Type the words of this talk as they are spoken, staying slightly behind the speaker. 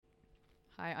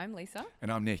Hi, I'm Lisa.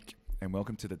 And I'm Nick, and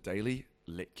welcome to the Daily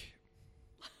Lick.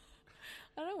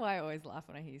 I don't know why I always laugh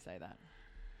when I hear you say that.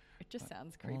 It just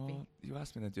sounds creepy. Well, you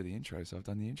asked me to do the intro, so I've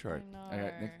done the intro. I know.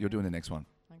 Okay, you're doing the next one.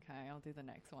 Okay, I'll do the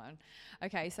next one.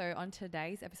 Okay, so on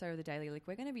today's episode of the Daily Lick,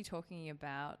 we're going to be talking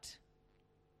about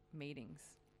meetings.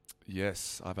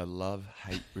 Yes, I have a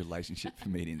love-hate relationship for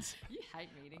meetings. You hate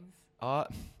meetings.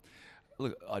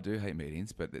 Look, I do hate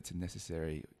meetings, but it's a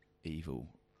necessary evil.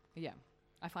 Yeah.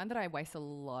 I find that I waste a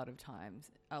lot of time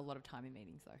in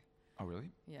meetings though. Oh,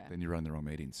 really? Yeah. Then you run the wrong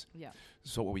meetings. Yeah.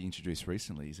 So what we introduced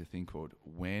recently is a thing called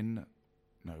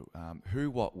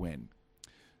who, what, when.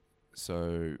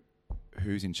 So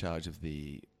who's in charge of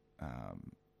the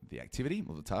activity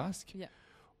or the task? Yeah.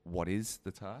 What is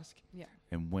the task? Yeah.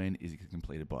 And when is it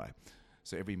completed by?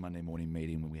 So every Monday morning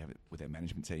meeting when we have it with our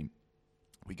management team,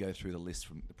 we go through the list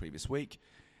from the previous week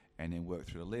and then work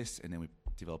through the list, and then we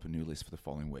develop a new list for the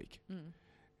following week. Mm.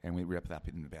 And we wrap it up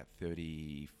in about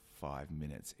 35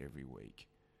 minutes every week.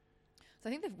 So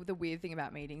I think the weird thing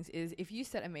about meetings is if you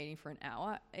set a meeting for an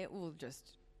hour,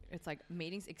 it's like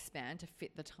meetings expand to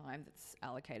fit the time that's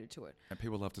allocated to it. And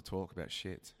people love to talk about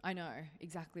shit. I know,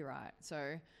 exactly right.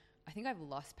 So I think I've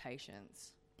lost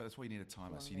patience. But that's why you need a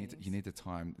timer. So Long you need to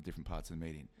time the different parts of the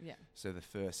meeting. Yeah. So the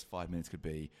first 5 minutes could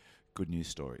be good news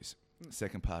stories.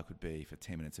 Second part could be for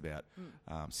 10 minutes about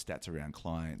stats around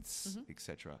clients,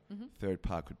 etc. Third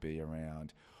part could be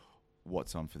around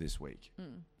what's on for this week.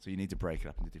 So you need to break it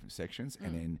up into different sections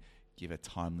and then give a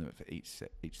time limit for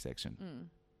each section.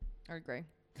 I agree.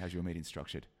 How's your meeting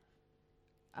structured?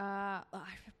 I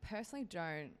personally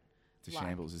don't. It's a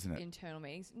shambles, isn't it? Internal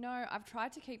meetings. No, I've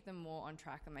tried to keep them more on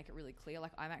track and make it really clear.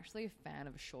 Like, I'm actually a fan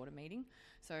of a shorter meeting.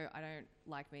 So I don't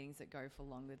like meetings that go for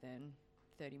longer than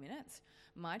 30 minutes.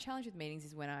 My challenge with meetings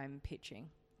is when I'm pitching.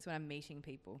 So when I'm meeting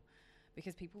people,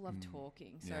 because people love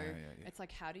talking. So it's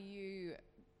like, how do you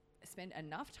spend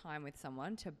enough time with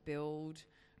someone to build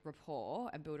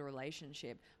rapport and build a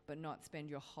relationship, but not spend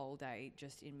your whole day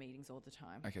just in meetings all the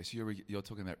time? Okay, so you're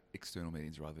talking about external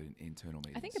meetings rather than internal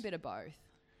meetings. I think a bit of both.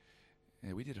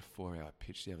 Yeah, we did a 4-hour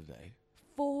pitch the other day.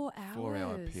 4 hours.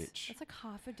 4-hour pitch. That's like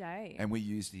half a day. And we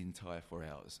used the entire 4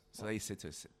 hours. So they said to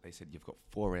us, you've got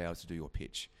 4 hours to do your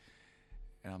pitch.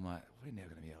 And I'm like, we're never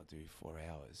going to be able to do 4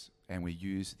 hours. And we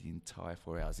used the entire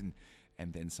 4 hours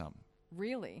and then some.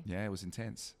 Really? Yeah, it was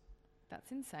intense.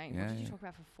 That's insane. Yeah, what did you talk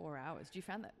about for 4 hours? Do you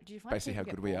find basically how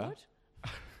good we are?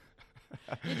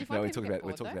 Yeah, No, we talked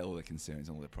about all their concerns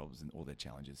and all their problems and all their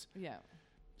challenges. Yeah.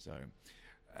 So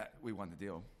we won the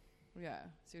deal. Yeah.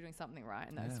 So you're doing something right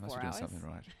in those 4 must hours. be doing something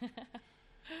right.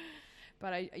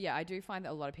 But I do find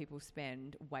that a lot of people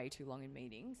spend way too long in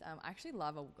meetings. I actually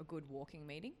love a good walking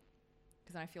meeting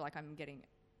because I feel like I'm getting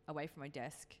away from my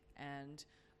desk and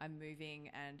I'm moving,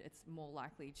 and it's more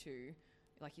likely to,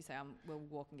 like you say, we'll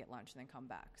walk and get lunch and then come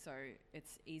back. So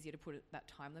it's easier to put that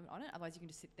time limit on it. Otherwise, you can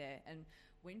just sit there, and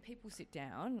when people sit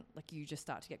down, like, you just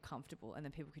start to get comfortable, and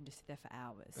then people can just sit there for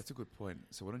hours. That's a good point.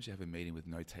 So why don't you have a meeting with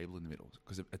no table in the middle?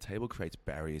 Because a table creates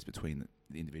barriers between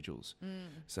the individuals.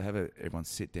 So have everyone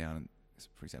sit down,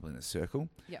 for example, in a circle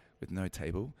with no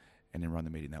table, and then run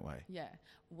the meeting that way. Yeah.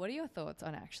 What are your thoughts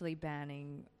on actually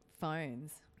banning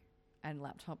phones and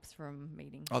laptops from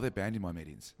meetings? Oh, they're banned in my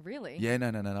meetings. Really? Yeah,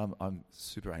 no. I'm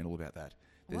super anal about that.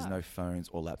 There's no phones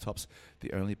or laptops.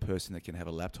 The only person that can have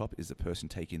a laptop is the person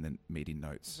taking the meeting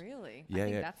notes. Really? Yeah, I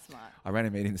think that's smart. I ran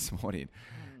a meeting this morning.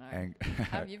 Oh, no. And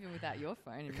How have you been without your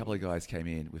phone? A couple of guys came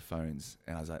in with phones,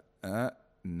 and I was like,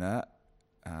 nah.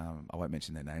 I won't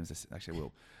mention their names. Actually, I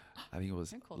will. I think it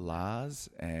was Lars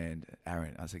and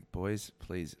Aaron. I was like, boys,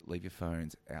 please leave your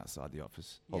phones outside the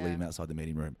office or leave them outside the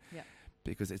meeting room. Yeah.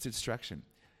 Because it's a distraction.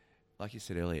 Like you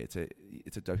said earlier, it's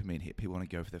a dopamine hit. People want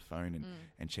to go for their phone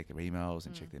and check their emails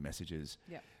and check their messages.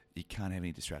 Yeah. You can't have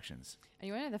any distractions. And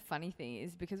you want to know the funny thing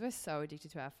is, because we're so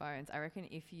addicted to our phones, I reckon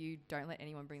if you don't let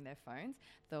anyone bring their phones,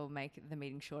 they'll make the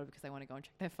meeting shorter because they want to go and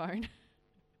check their phone.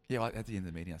 Yeah, at the end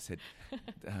of the meeting, I said,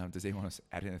 does anyone else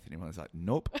add anything? Anyone was like,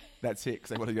 nope, that's it, because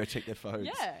they want to go check their phones.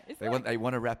 Yeah. They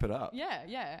want to wrap it up.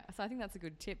 Yeah. So I think that's a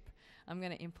good tip. I'm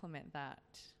going to implement that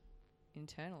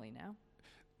internally now.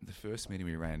 The first meeting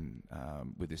we ran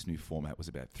with this new format was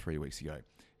about 3 weeks ago,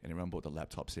 and everyone brought the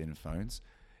laptops in and phones.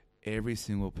 Every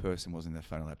single person was in their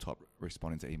phone and laptop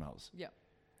responding to emails. Yep.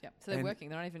 So they're working.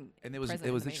 They're not even. And there was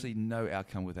literally no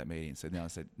outcome with that meeting. So now I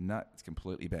said, no, it's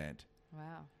completely banned.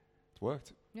 Wow. It's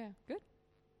worked. Yeah, good.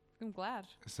 I'm glad.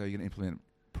 So you're going to implement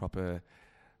proper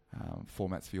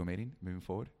formats for your meeting moving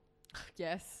forward?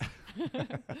 Yes.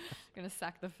 Going to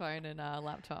sack the phone and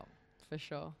laptop for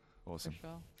sure. Awesome. For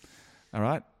sure. All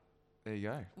right. There you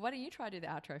go. Why don't you try to do the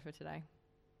outro for today?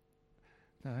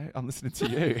 No, I'm listening to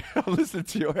you. I'm listening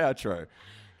to your outro.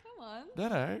 Come on.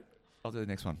 No. I'll do the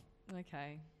next one.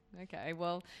 Okay.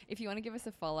 Well, if you want to give us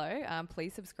a follow,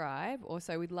 please subscribe.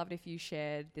 Also, we'd love it if you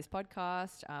shared this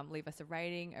podcast, leave us a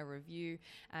rating, a review,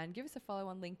 and give us a follow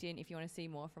on LinkedIn if you want to see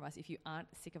more from us if you aren't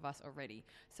sick of us already.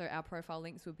 So our profile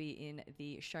links will be in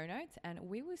the show notes, and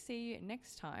we will see you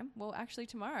next time. Well, actually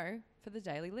tomorrow for the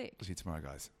Daily Lick. We'll see you tomorrow,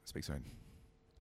 guys. Speak soon.